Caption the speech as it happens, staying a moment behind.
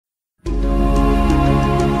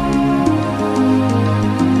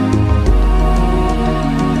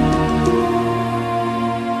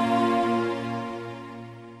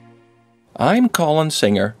I'm Colin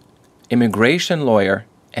Singer, immigration lawyer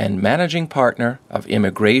and managing partner of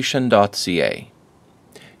Immigration.ca.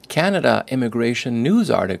 Canada Immigration News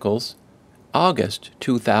Articles, August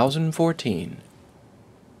 2014.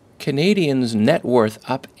 Canadians' net worth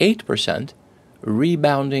up 8%,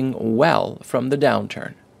 rebounding well from the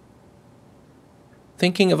downturn.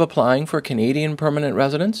 Thinking of applying for Canadian permanent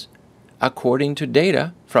residence? According to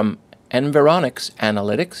data from Environics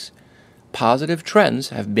Analytics, positive trends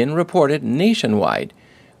have been reported nationwide: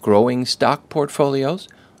 growing stock portfolios,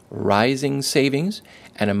 rising savings,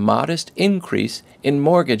 and a modest increase in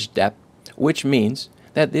mortgage debt, which means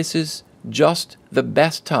that this is just the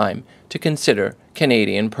best time to consider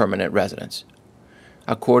Canadian permanent residence.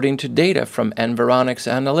 According to data from Environics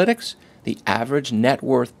Analytics, the average net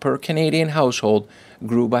worth per Canadian household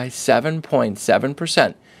grew by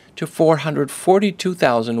 7.7% to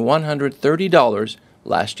 $442,130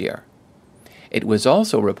 last year. It was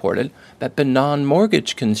also reported that the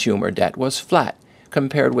non-mortgage consumer debt was flat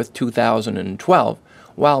compared with 2012,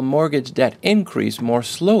 while mortgage debt increased more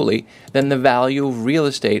slowly than the value of real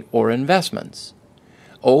estate or investments.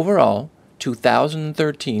 Overall,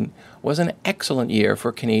 2013 was an excellent year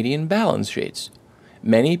for Canadian balance sheets.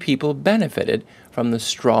 Many people benefited from the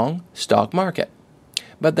strong stock market,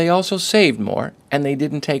 but they also saved more and they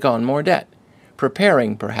didn't take on more debt,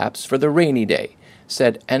 preparing perhaps for the rainy day,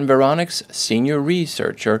 said Environics senior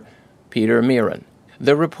researcher Peter Miron.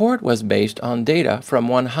 The report was based on data from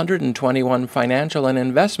 121 financial and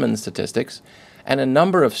investment statistics and a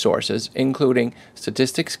number of sources, including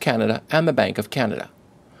Statistics Canada and the Bank of Canada.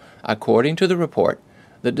 According to the report,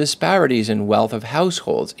 the disparities in wealth of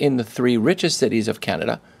households in the three richest cities of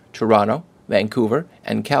Canada, Toronto, Vancouver,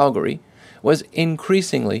 and Calgary, was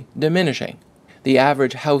increasingly diminishing. The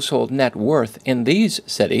average household net worth in these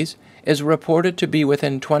cities is reported to be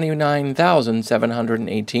within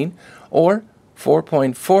 $29,718 or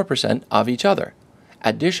 4.4% of each other.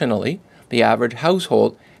 Additionally, the average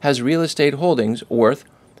household has real estate holdings worth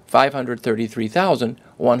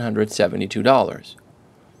 $533,172.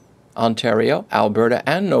 Ontario, Alberta,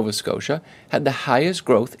 and Nova Scotia had the highest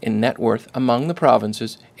growth in net worth among the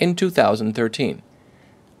provinces in 2013.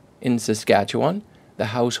 In Saskatchewan, the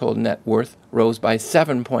household net worth rose by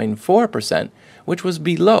 7.4%, which was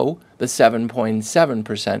below the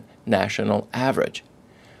 7.7% national average.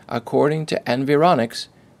 According to Environics,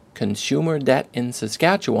 consumer debt in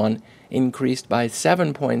Saskatchewan increased by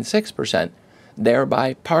 7.6%,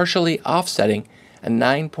 thereby partially offsetting a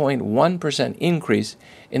 9.1% increase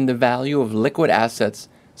in the value of liquid assets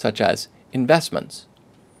such as investments.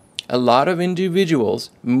 A lot of individuals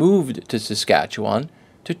moved to Saskatchewan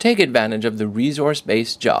to take advantage of the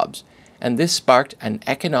resource-based jobs, and this sparked an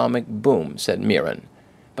economic boom, said Miron.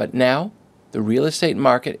 But now, the real estate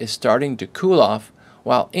market is starting to cool off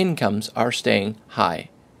while incomes are staying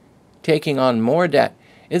high. Taking on more debt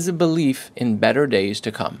is a belief in better days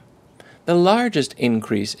to come. The largest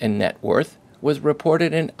increase in net worth was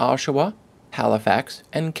reported in Oshawa, Halifax,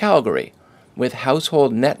 and Calgary, with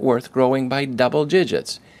household net worth growing by double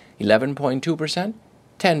digits, 11.2%,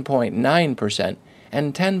 10.9%,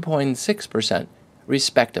 and 10.6%,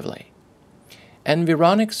 respectively.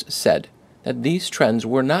 Environics said that these trends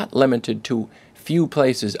were not limited to few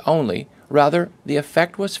places only, rather the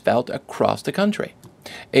effect was felt across the country.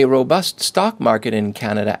 A robust stock market in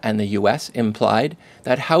Canada and the U.S. implied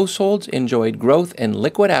that households enjoyed growth in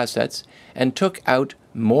liquid assets and took out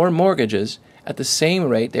more mortgages at the same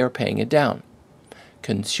rate they are paying it down.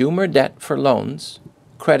 Consumer debt for loans,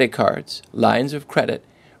 credit cards, lines of credit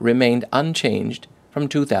remained unchanged from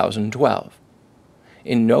 2012.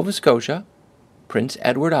 In Nova Scotia, Prince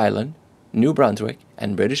Edward Island, New Brunswick,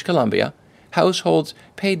 and British Columbia, households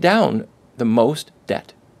pay down the most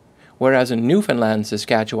debt, whereas in Newfoundland,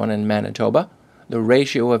 Saskatchewan, and Manitoba, the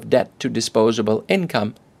ratio of debt to disposable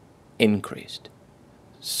income increased.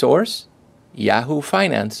 Source: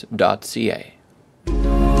 yahoofinance.ca.